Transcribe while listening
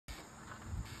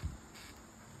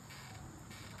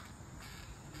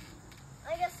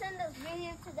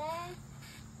video today.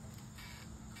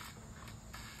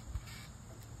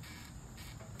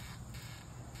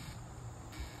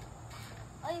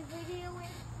 Are you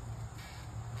videoing?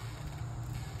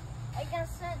 Are you gonna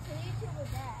send it to YouTube or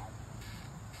Dad?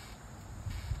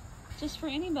 Just for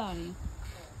anybody.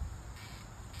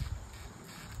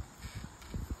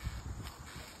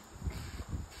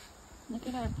 Look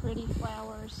at our pretty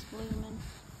flowers blooming.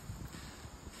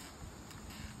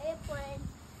 Airplane.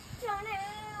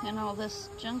 And all this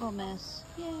jungle mess.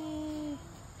 Yay!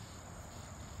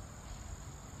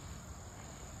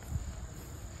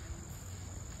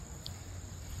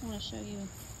 I want to show you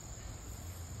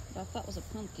what I thought was a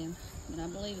pumpkin, but I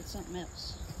believe it's something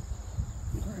else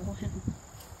growing.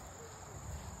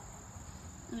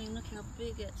 I mean, look how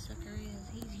big that sucker is.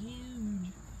 He's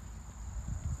huge.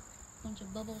 Bunch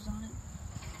of bubbles on it.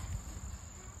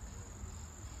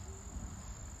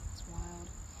 It's wild.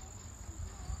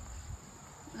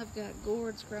 I've got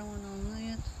gourds growing on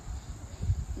that.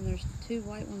 And there's 2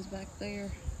 white ones back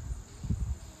there.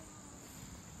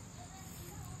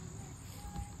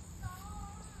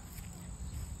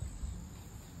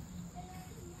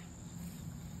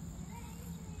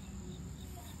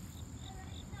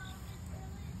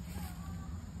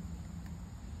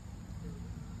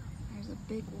 There's a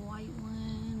big white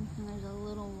one, and there's a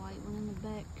little white one in the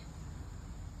back.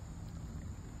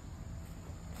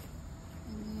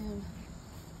 And then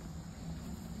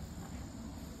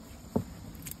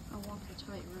I walk the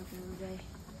tightrope every day.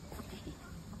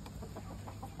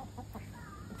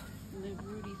 Move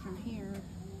Rooty from here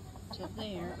to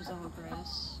there. It was all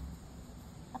grass.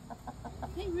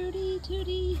 Hey Rooty,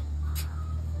 Tootie.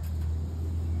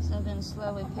 So I've been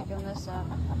slowly picking this up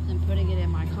and putting it in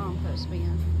my compost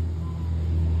bin.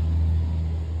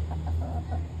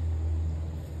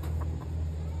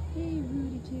 Hey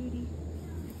Rooty Tootie.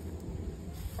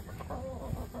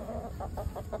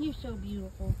 You're so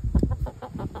beautiful.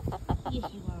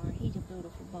 Yes you are. He's a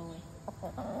beautiful boy.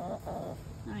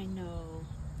 I know.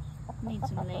 Need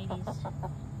some ladies.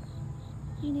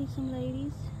 You need some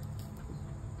ladies?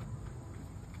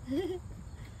 You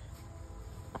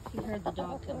heard the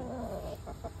dog coming.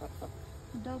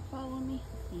 The dog following me?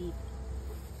 Eat.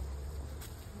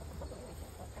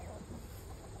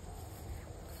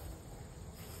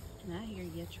 And I hear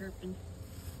you chirping.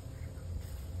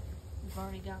 I've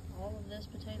already got all of those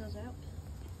potatoes out.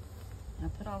 And I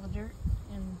put all the dirt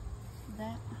in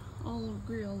that old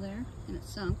grill there, and it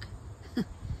sunk. I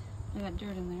got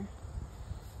dirt in there.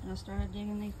 And I started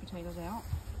digging these potatoes out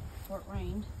before it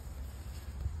rained.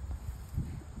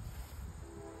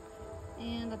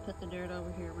 And I put the dirt over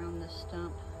here around this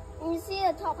stump. And you see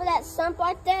the top of that stump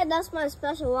right there? That's my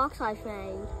special rocks I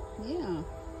found. Yeah.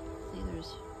 See,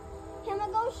 there's... Can I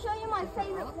go show you my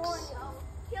favorite rocks. one, y'all?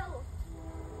 Kill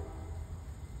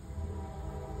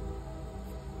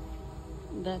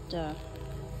But,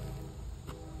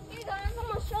 Hey guys, I'm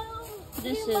gonna show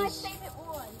this you my is favorite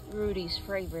one. Rudy's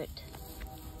favorite.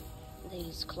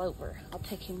 These clover. I'll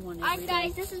take him one every Alright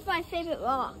guys, day. this is my favorite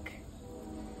rock.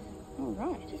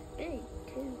 Alright. It's big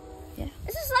too. Yeah.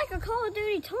 This is like a Call of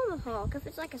Duty tomahawk if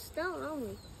it's like a stone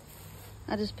only.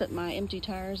 I just put my empty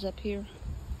tires up here.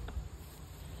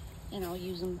 And I'll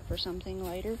use them for something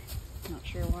later. Not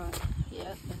sure what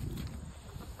yet, but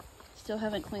still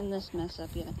haven't cleaned this mess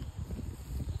up yet.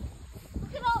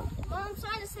 Look at all. I'm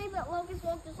trying to say that Locust.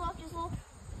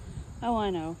 Oh, I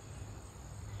know.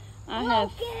 I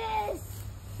have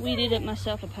weeded it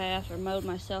myself a path, or mowed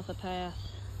myself a path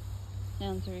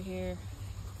down through here.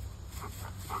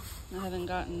 I haven't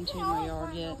gotten to my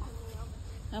yard yet.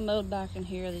 I mowed back in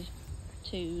here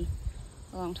too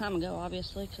a long time ago,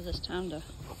 obviously, because it's time to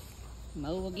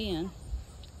mow again.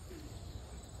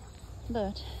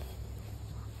 But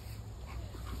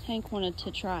Hank wanted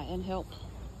to try and help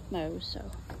mow,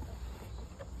 so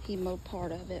he mowed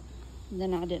part of it. And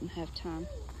then I didn't have time,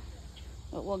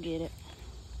 but we'll get it.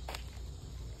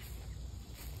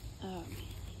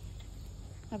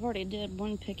 I've already did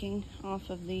one picking off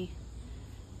of the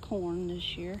corn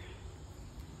this year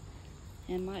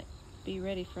and might be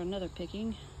ready for another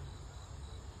picking.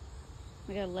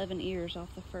 I got 11 ears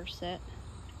off the first set.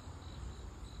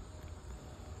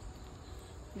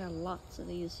 I got lots of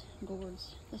these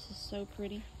gourds. This is so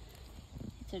pretty.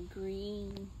 It's a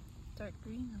green, dark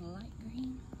green, and a light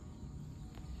green.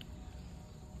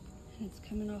 And it's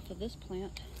coming off of this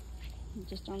plant,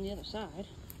 just on the other side.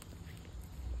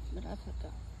 But I've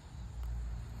got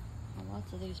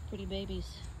lots of these pretty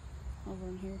babies over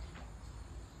in here.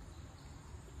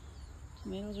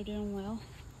 Tomatoes are doing well.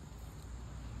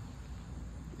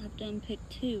 I've done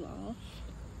picked 2 off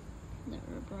that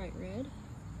were bright red.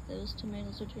 Those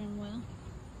tomatoes are doing well.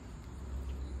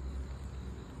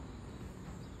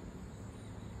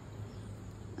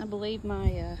 I believe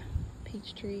my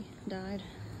peach tree died.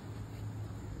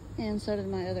 And so did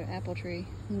my other apple tree.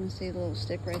 You can see the little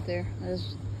stick right there. I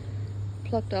just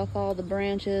plucked off all the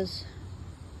branches.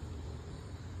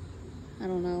 I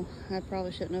don't know. I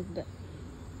probably shouldn't have, but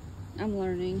I'm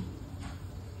learning.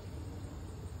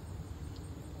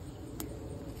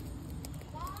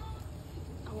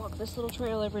 I walk this little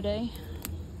trail every day.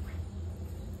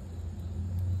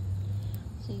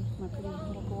 See my pretty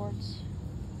little gourds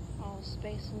all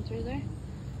spacing through there.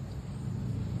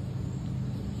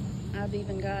 I've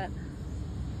even got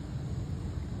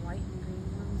white and green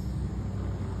ones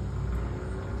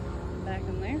back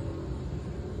in there.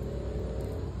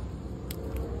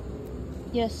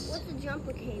 Yes. What's a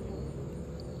jumper cable?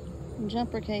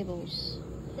 Jumper cables.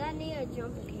 That need a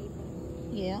jumper cable.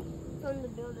 Yeah. From the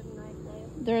building right there.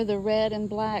 They're the red and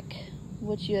black,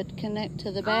 which you'd connect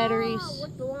to the batteries. Oh,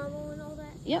 with the lawnmower and all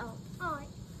that? Yep. Oh, all right.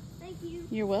 Thank you.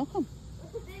 You're welcome.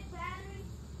 What's the big battery?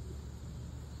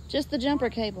 Just the jumper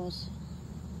cables.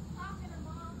 Talking to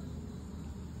Mom.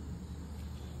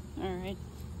 All right.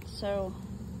 So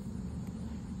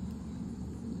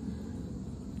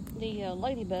the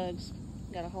ladybugs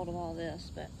got a hold of all this,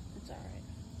 but it's all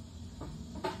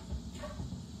right.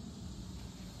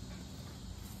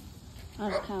 I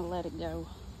just kind of let it go.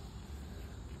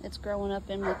 It's growing up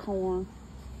in my corn,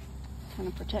 kind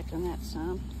of protecting that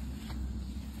some.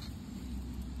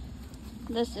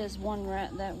 This is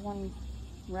that one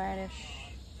radish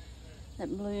that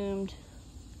bloomed,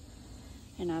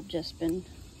 and I've just been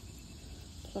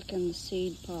plucking the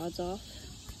seed pods off.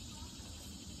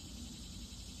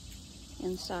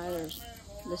 Inside there's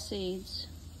the seeds.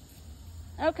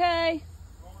 Okay.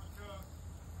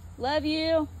 Love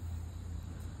you.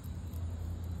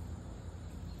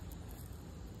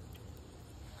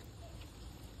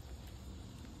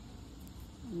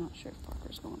 I'm not sure if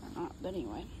Parker's going or not, but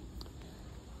anyway.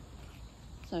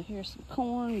 So here's some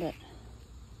corn, but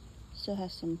still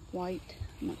has some white.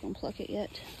 I'm not gonna pluck it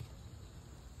yet.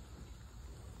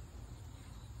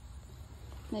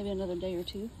 Maybe another day or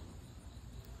two.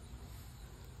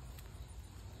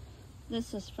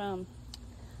 This is from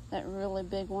that really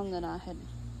big one that I had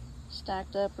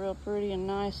stacked up real pretty and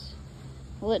nice.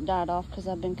 Well, it died off because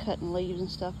I've been cutting leaves and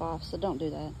stuff off, so don't do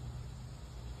that.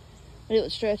 But it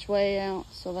would stretch way out,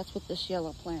 so that's with this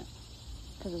yellow plant,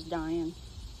 because it's dying.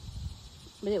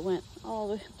 But it went all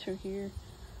the way up through here.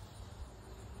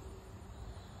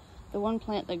 The one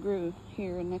plant that grew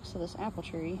here next to this apple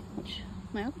tree, which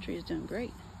my apple tree is doing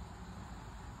great.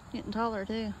 Getting taller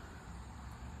too.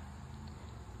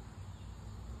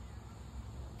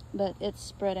 But it's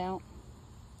spread out.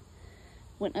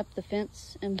 Went up the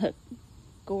fence, and look,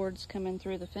 gourds coming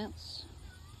through the fence.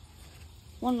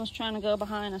 One was trying to go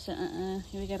behind. I said,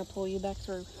 we gotta pull you back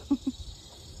through.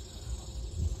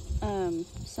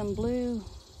 Some blue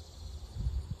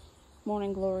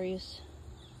morning glories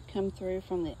come through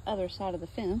from the other side of the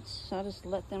fence, so I just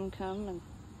let them come and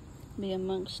be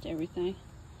amongst everything.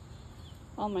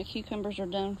 All my cucumbers are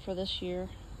done for this year.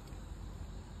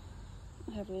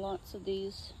 I have lots of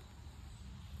these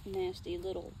nasty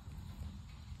little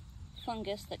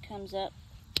fungus that comes up,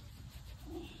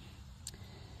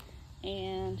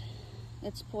 and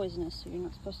it's poisonous, so you're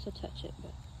not supposed to touch it,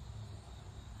 but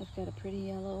I've got a pretty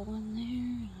yellow one there,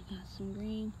 and I got some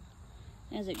green.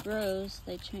 As it grows,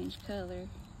 they change color.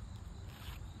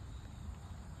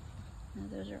 Now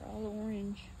those are all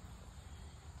orange.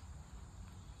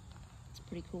 It's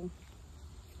pretty cool.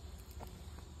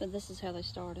 But this is how they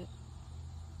start it.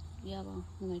 Yellow,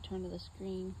 then they turn to this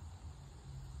green,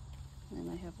 and then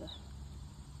they have the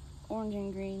orange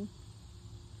and green.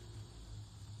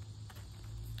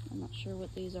 I'm not sure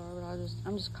what these are, but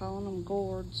I'm just calling them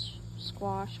gourds,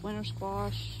 squash,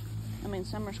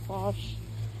 summer squash,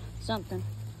 something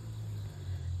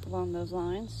along those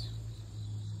lines.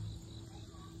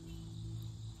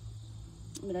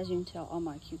 But as you can tell, all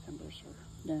my cucumbers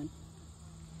are done.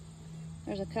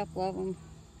 There's a couple of them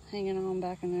hanging on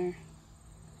back in there.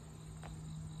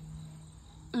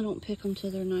 I don't pick them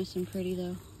till they're nice and pretty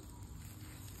though.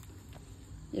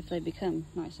 If they become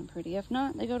nice and pretty. If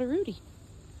not, they go to Rooty.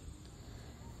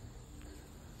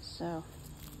 So.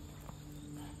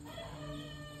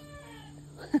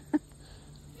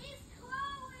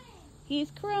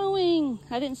 He's crowing.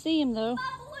 I didn't see him though.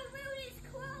 My boy Rooty's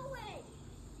crowing.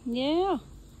 Yeah.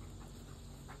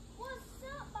 What's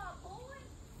up, my boy?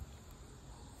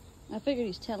 I figured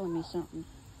he's telling me something.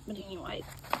 But anyway.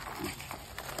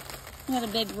 We had a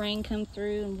big rain come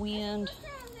through and wind.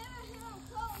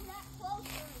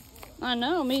 I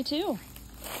know, me too.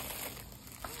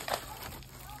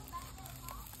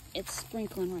 It's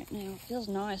sprinkling right now. It feels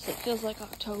nice. It feels like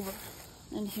October.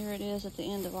 And here it is at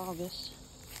the end of August.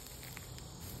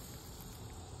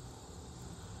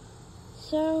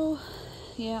 So,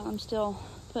 yeah, I'm still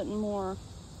putting more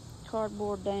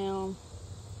cardboard down.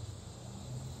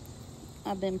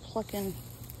 I've been plucking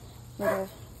little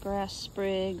grass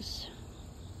sprigs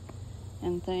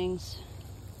and things.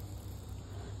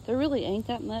 There really ain't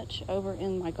that much over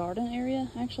in my garden area,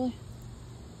 actually.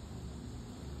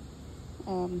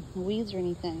 Weeds or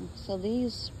anything. So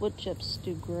these wood chips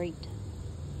do great.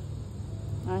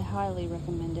 I highly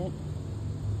recommend it.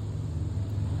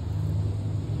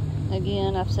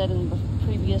 Again, I've said in the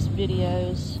previous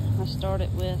videos, I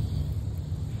started with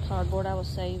cardboard I was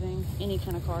saving, any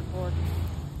kind of cardboard.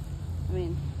 I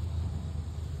mean,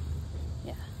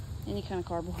 yeah, any kind of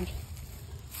cardboard.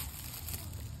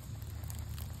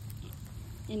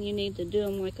 And you need to do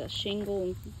them like a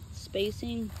shingle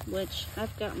spacing, which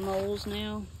I've got moles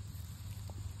now.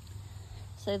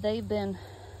 So they've been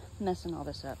messing all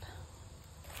this up.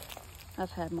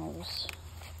 I've had moles.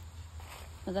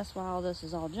 But that's why all this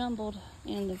is all jumbled.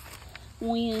 And the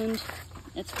wind,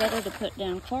 it's better to put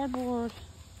down cardboard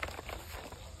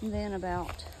than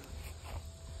about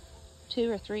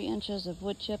 2 or 3 inches of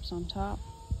wood chips on top.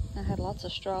 I had lots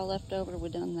of straw left over. We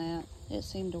done that. It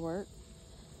seemed to work.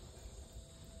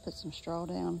 Put some straw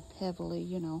down heavily,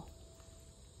 you know.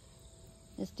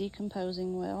 It's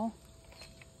decomposing well.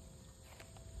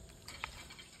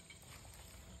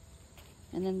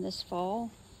 And then this fall,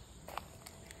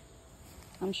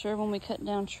 I'm sure when we cut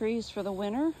down trees for the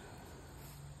winter,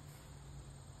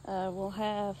 we'll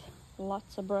have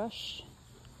lots of brush,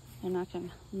 and I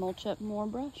can mulch up more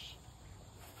brush,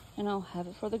 and I'll have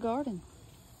it for the garden.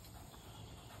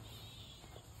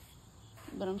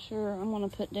 But I'm sure I'm gonna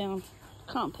put down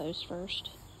compost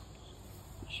first.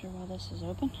 Not sure why this is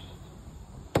open.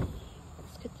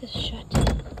 Let's get this shut.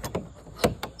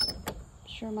 I'm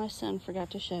sure my son forgot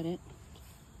to shut it.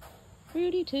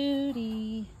 Rooty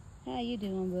Tooty, how you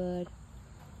doing, bud?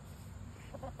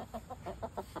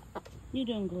 You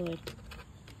doing good.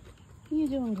 You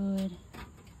doing good.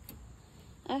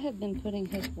 I have been putting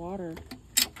his water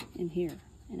in here,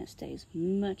 and it stays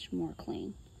much more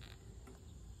clean.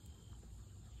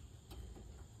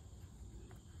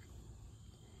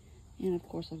 And of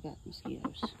course I've got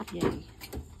mosquitoes. Yay.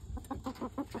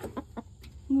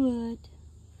 What?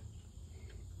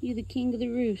 You the king of the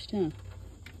roost, huh?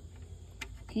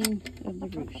 King of the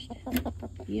roost.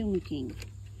 You and the king.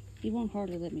 He won't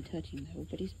hardly let me touch him though,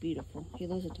 but he's beautiful. He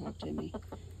loves to talk to me.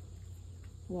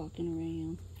 Walking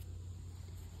around.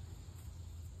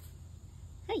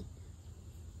 Hey.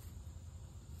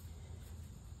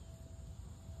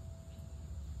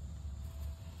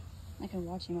 I can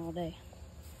watch him all day.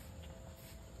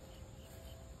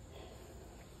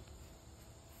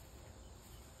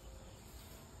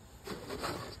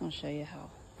 Just gonna show you how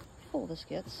full this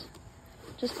gets.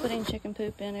 Just putting chicken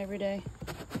poop in every day.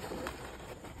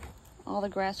 All the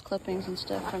grass clippings and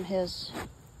stuff from his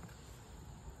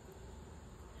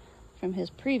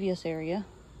previous area.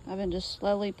 I've been just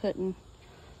slowly putting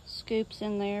scoops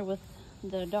in there with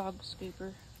the dog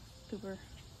scooper.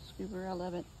 I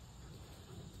love it.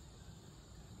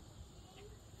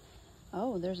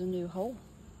 Oh, there's a new hole.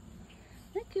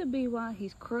 That could be why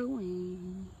he's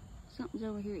crowing. Something's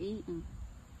over here eating.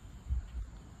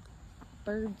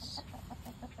 Birds.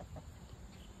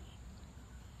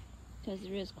 Because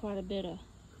there is quite a bit of...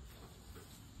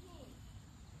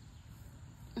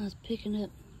 I was picking up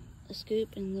a scoop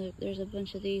and look, there's a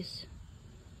bunch of these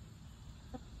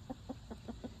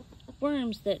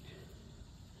worms that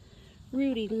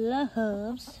Rooty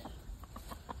loves.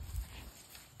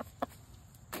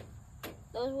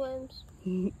 Those worms.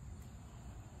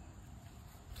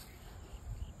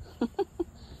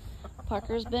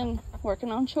 Parker's been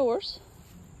working on chores.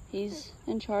 He's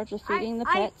in charge of feeding the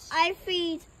pets. I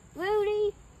feed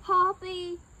Rooty,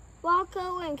 Hoppy,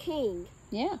 Rocko, and King.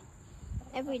 Yeah.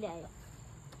 Every day.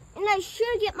 And I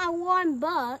should get my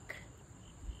 $1.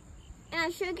 And I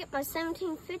should get my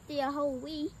 $17.50 a whole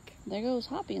week. There goes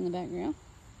Hoppy in the background.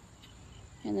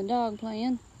 And the dog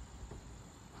playing.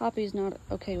 Hoppy's not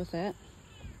okay with that.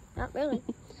 Not really.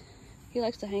 He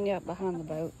likes to hang out behind the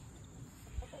boat.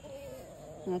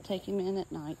 And I take him in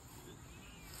at night.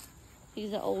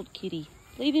 He's an old kitty.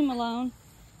 Leave him alone.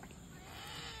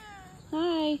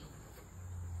 Hi.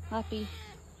 Hoppy.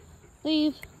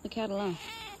 Leave the cat alone.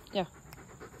 Go.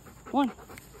 One.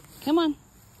 Come on.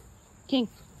 King.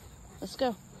 Let's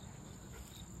go.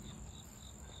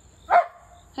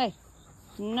 Hey.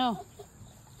 No.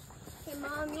 Hey,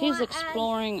 Mom, He's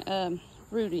exploring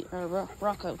Rooty or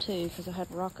Rocko too, because I had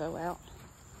Rocko out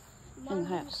in the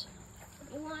house.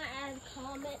 You want to add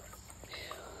comments?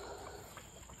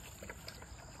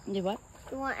 Do what?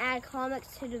 You want to add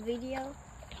comics to the video?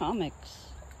 Comics.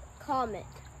 Comment.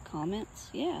 Comments?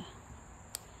 Yeah.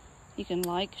 You can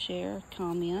like, share,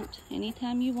 comment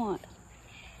anytime you want.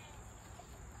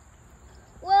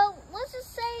 Well, let's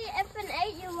just say if an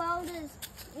 8-year-old is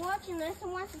watching this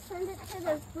and wants to send it to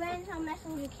their friends on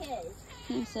Messenger Kids.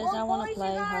 He says, I want to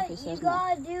play. Hoppy says you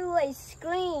gotta do a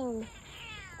screen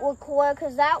record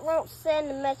because that won't send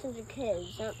the Messenger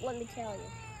Kids. Let me tell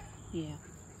you. Yeah.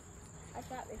 I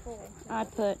thought before. I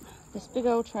put this big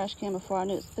old trash can before I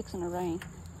knew it was fixing to rain.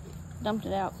 Dumped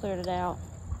it out, cleared it out.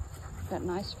 Got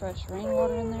nice fresh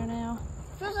rainwater in there now.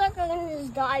 Feels like I'm gonna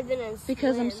just dive in and swim.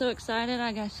 Because I'm so excited,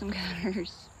 I got some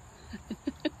gutters.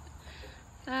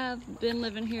 I've been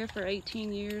living here for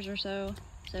 18 years or so.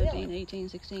 17, Really? 18,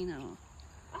 16, I don't know.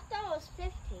 I thought it was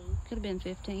 15. Could have been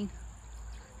 15.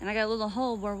 And I got a little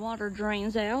hole where water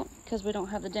drains out because we don't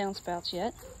have the downspouts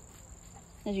yet.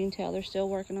 As you can tell, they're still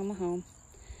working on my home.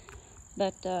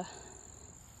 But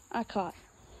I caught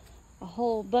a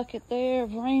whole bucket there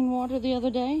of rainwater the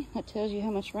other day. That tells you how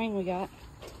much rain we got.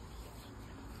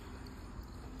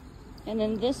 And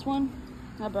then this one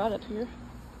I brought up here.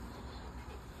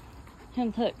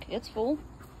 And look, it's full.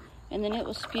 And then it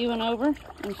was spewing over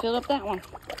and filled up that one.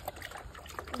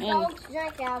 The dogs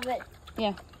drank out of it.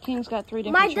 Yeah, King's got 3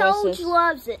 different choices. My dog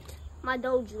loves it. My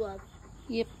dog loves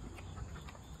it. Yep.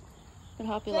 But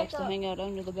Hoppy likes to hang out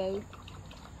under the boat.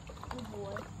 Good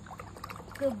boy.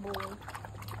 Good boy.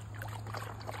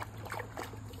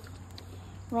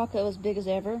 Rocko as big as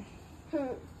ever.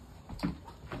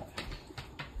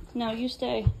 Now you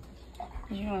stay.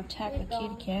 Because you're going to attack the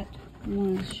kitty cat. I'm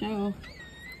going to show.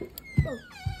 Oh.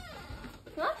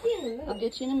 I'll see you in a minute. I'll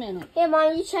get you in a minute. Here,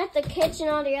 Mom, you check the kitchen,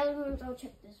 all the other rooms. I'll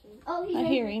check this one. Oh, he's I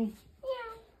hear him.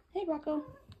 Yeah. Hey, Rocko.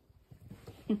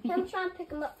 I'm trying to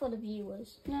pick him up for the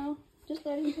viewers. No, just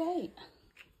let him play.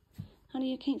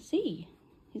 Honey, you can't see.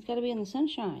 He's got to be in the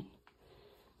sunshine.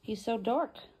 He's so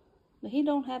dark. But he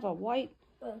don't have a white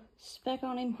speck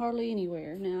on him hardly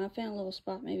anywhere. Now, I found a little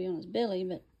spot maybe on his belly,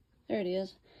 but there it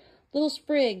is. Little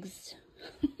sprigs.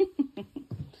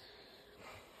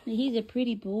 He's a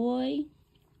pretty boy.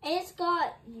 And it's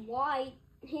got white.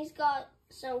 He's got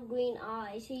some green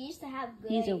eyes. He used to have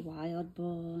gray. He's a wild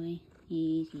boy.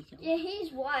 Yeah,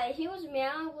 he's white. He was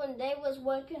meowing when they was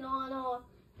working on a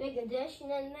big addition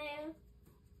in there.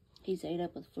 He's ate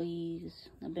up with fleas.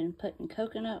 I've been putting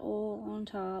coconut oil on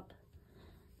top.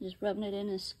 Just rubbing it in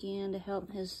his skin to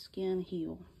help his skin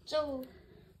heal. So,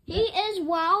 he is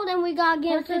wild and we gotta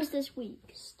get him fixed this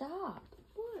week. Stop.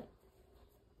 What?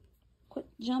 Quit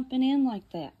jumping in like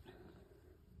that.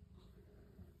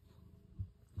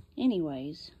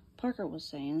 Anyways, Parker was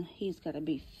saying he's got to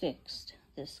be fixed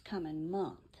this coming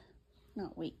month,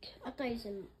 not week. I thought you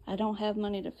said... I don't have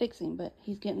money to fix him, but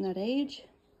he's getting that age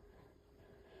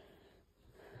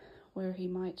where he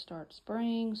might start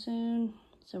spraying soon.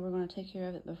 So we're going to take care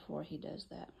of it before he does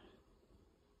that.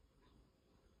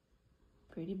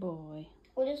 Pretty boy.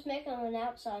 We'll just make him an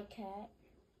outside cat.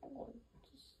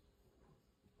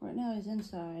 Right now he's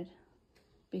inside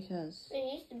because...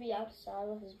 He used to be outside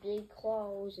with his big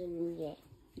claws and yeah.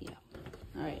 Yeah.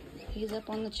 Alright, he's up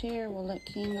on the chair. We'll let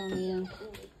King on in.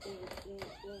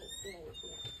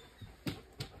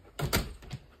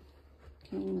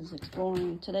 King is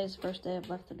exploring. Today's the first day I've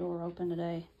left the door open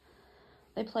today.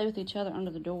 They play with each other under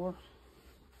the door.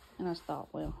 And I thought,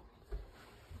 well,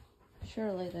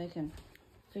 surely they can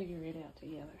figure it out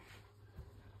together.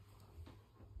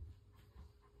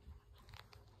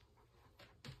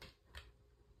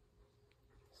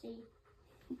 See?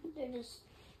 They're just...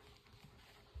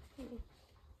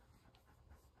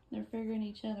 They're figuring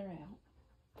each other out.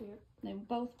 Yeah. They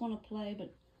both want to play,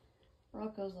 but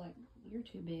Rocco's like, you're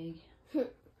too big.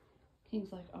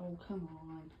 King's like, oh, come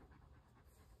on.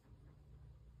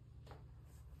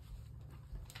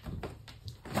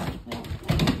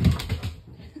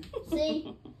 Well,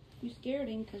 see? You scared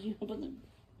him because you opened the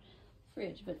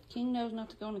fridge, but King knows not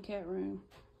to go in the cat room.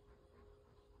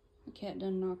 The cat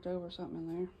done knocked over something in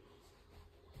there.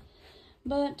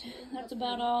 But that's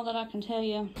about all that I can tell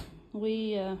you.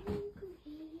 We,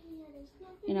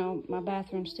 you know, my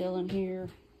bathroom's still in here.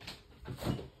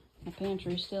 My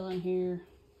pantry's still in here.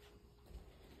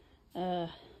 I'm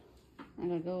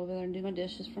gonna go over there and do my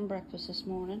dishes from breakfast this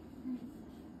morning.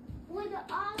 With the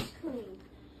ice cream.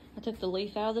 I took the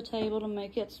leaf out of the table to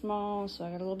make it small, so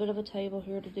I got a little bit of a table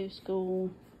here to do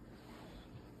school.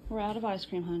 We're out of ice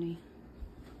cream, honey.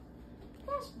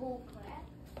 That's bullcrap.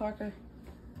 Parker,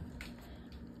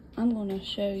 I'm going to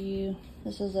show you.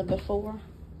 This is a before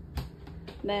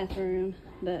bathroom,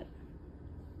 but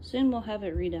soon we'll have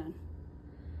it redone.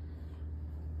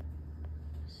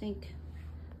 Sink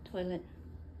toilet,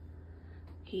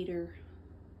 heater,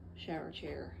 shower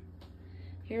chair.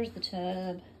 Here's the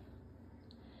tub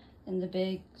and the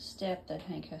big step that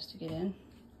Hank has to get in.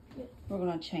 We're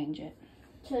gonna change it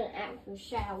to an actual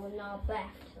shower, not a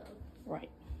bathtub. Right.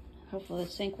 Hopefully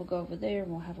the sink will go over there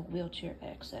and we'll have a wheelchair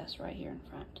access right here in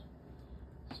front.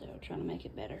 So trying to make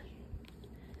it better.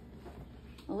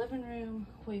 The living room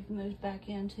we've moved back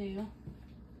into,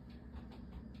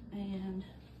 and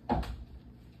I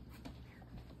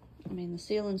mean the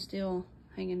ceiling's still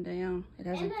hanging down. It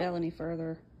hasn't fell any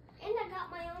further. And I got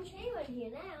my own chair right here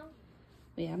now.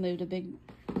 But yeah, I moved a big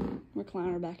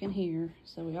recliner back in here,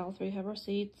 so we all three have our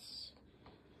seats.